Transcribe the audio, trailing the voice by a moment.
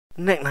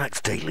Knick-Knack's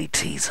Daily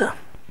Teaser.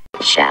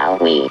 Shall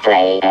we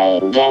play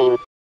a game?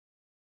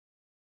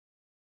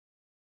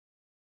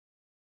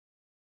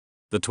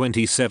 The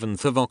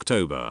 27th of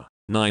October,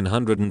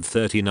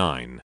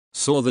 939,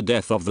 saw the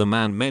death of the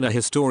man many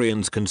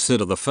historians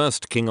consider the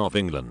first king of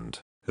England.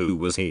 Who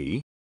was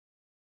he?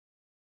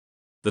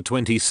 The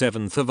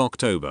 27th of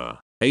October,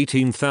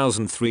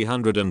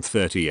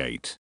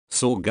 18338,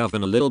 saw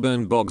Governor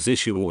Lilburne Boggs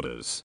issue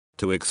orders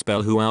to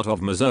expel who out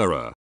of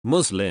Missouri?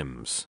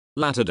 Muslims,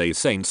 Latter-day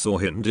Saints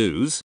or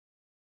Hindus?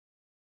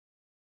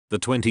 The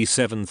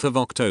 27th of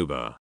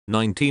October,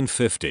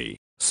 1950,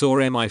 saw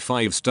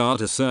MI5 start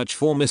a search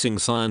for missing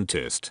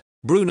scientist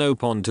Bruno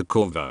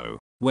Pontecorvo.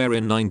 Where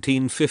in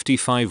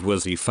 1955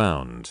 was he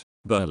found?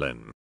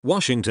 Berlin,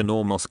 Washington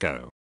or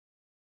Moscow?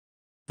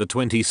 The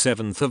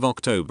 27th of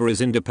October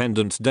is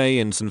Independence Day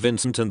in St.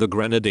 Vincent and the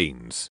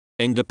Grenadines.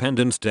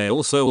 Independence Day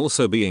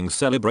also being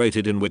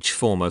celebrated in which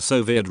former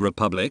Soviet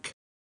republic?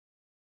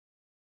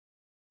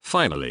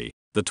 Finally,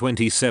 the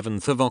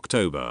 27th of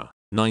October,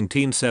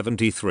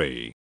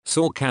 1973,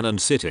 saw Canyon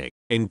City,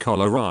 in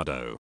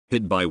Colorado,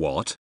 hit by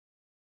what?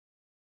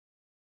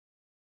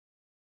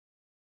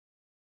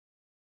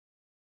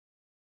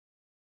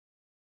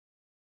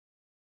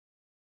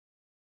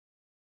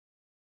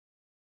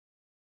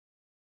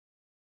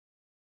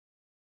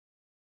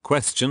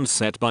 Questions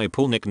set by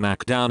Paul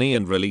Knick-Knack Downey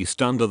and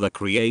released under the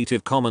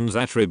Creative Commons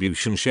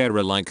Attribution Share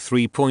Alike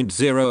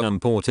 3.0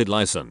 imported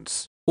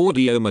license.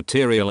 Audio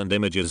material and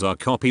images are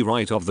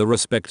copyright of the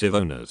respective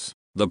owners.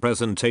 The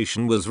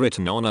presentation was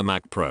written on a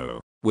Mac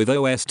Pro with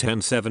OS X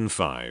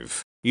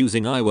 7.5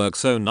 using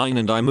iWorks 09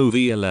 and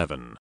iMovie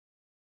 11.